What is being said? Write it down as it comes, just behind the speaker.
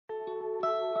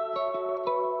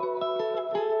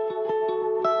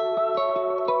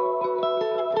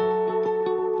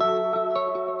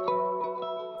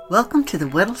Welcome to the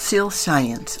Weddell Seal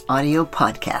Science audio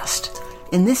podcast.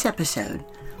 In this episode,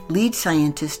 lead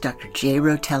scientist Dr. Jay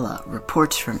Rotella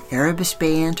reports from Erebus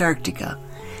Bay, Antarctica,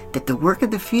 that the work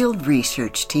of the field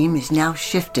research team is now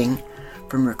shifting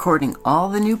from recording all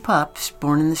the new pups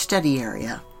born in the study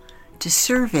area to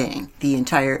surveying the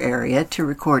entire area to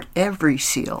record every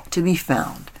seal to be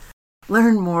found.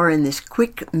 Learn more in this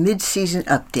quick mid-season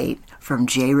update from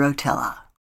Jay Rotella.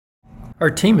 Our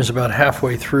team is about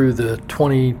halfway through the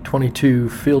 2022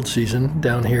 field season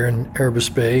down here in Erebus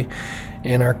Bay,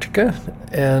 Antarctica,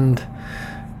 and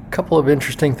a couple of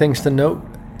interesting things to note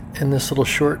in this little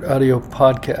short audio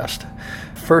podcast.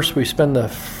 First, we spend the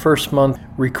first month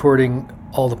recording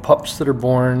all the pups that are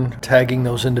born, tagging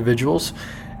those individuals,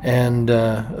 and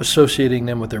associating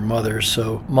them with their mothers.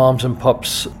 So moms and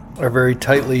pups are very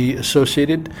tightly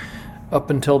associated up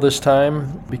until this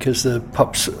time because the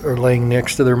pups are laying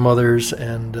next to their mothers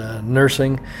and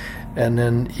nursing. And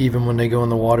then even when they go in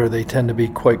the water, they tend to be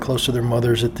quite close to their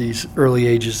mothers at these early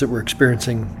ages that we're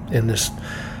experiencing in this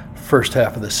first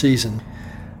half of the season.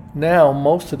 Now,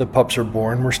 most of the pups are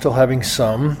born. We're still having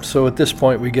some. So at this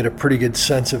point, we get a pretty good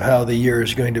sense of how the year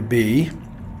is going to be.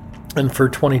 And for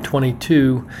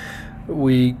 2022,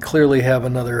 we clearly have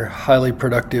another highly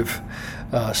productive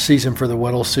season for the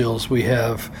Weddell seals. We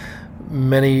have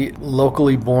many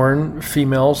locally born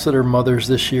females that are mothers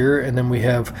this year, and then we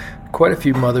have quite a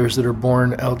few mothers that are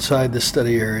born outside the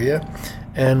study area,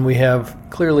 and we have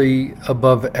clearly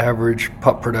above average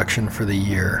pup production for the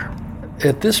year.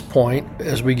 At this point,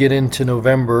 as we get into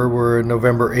November, we're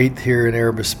November 8th here in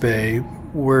Erebus Bay,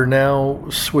 we're now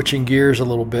switching gears a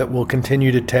little bit. We'll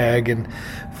continue to tag and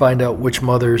find out which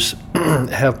mothers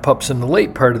have pups in the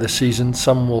late part of the season.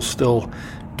 Some will still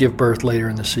give birth later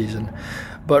in the season.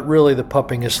 But really the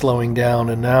pupping is slowing down,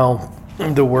 and now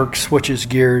the work switches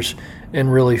gears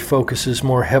and really focuses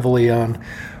more heavily on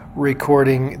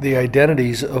recording the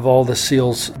identities of all the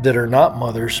seals that are not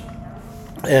mothers.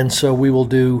 And so we will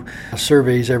do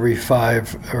surveys every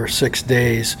 5 or 6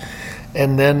 days.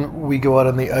 And then we go out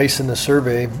on the ice in the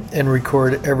survey and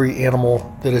record every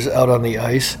animal that is out on the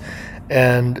ice,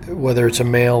 and whether it's a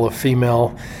male or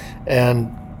female,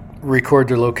 and record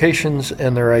their locations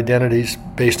and their identities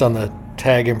based on the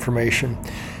tag information.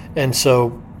 And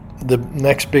so the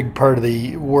next big part of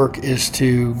the work is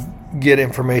to get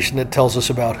information that tells us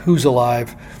about who's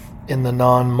alive in the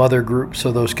non-mother group.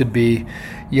 So those could be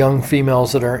young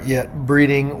females that aren't yet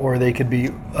breeding, or they could be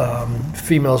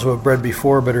females who have bred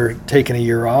before but are taking a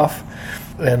year off.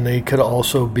 And they could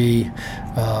also be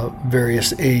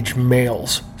various age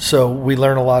males. So we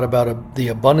learn a lot about the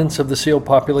abundance of the seal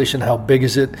population, how big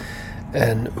is it,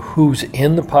 and who's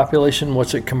in the population,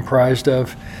 what's it comprised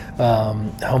of,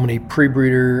 how many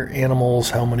pre-breeder animals,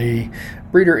 how many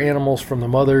breeder animals from the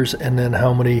mothers, and then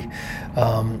how many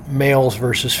males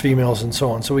versus females, and so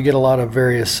on. So we get a lot of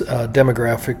various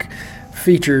demographic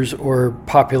features or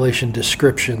population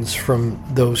descriptions from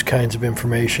those kinds of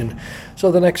information. So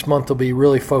the next month will be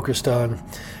really focused on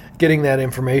getting that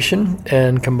information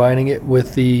and combining it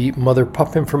with the mother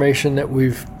pup information that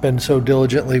we've been so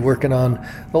diligently working on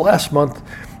the last month.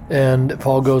 And if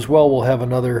all goes well, we'll have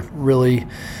another really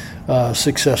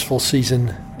successful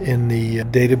season in the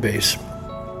database.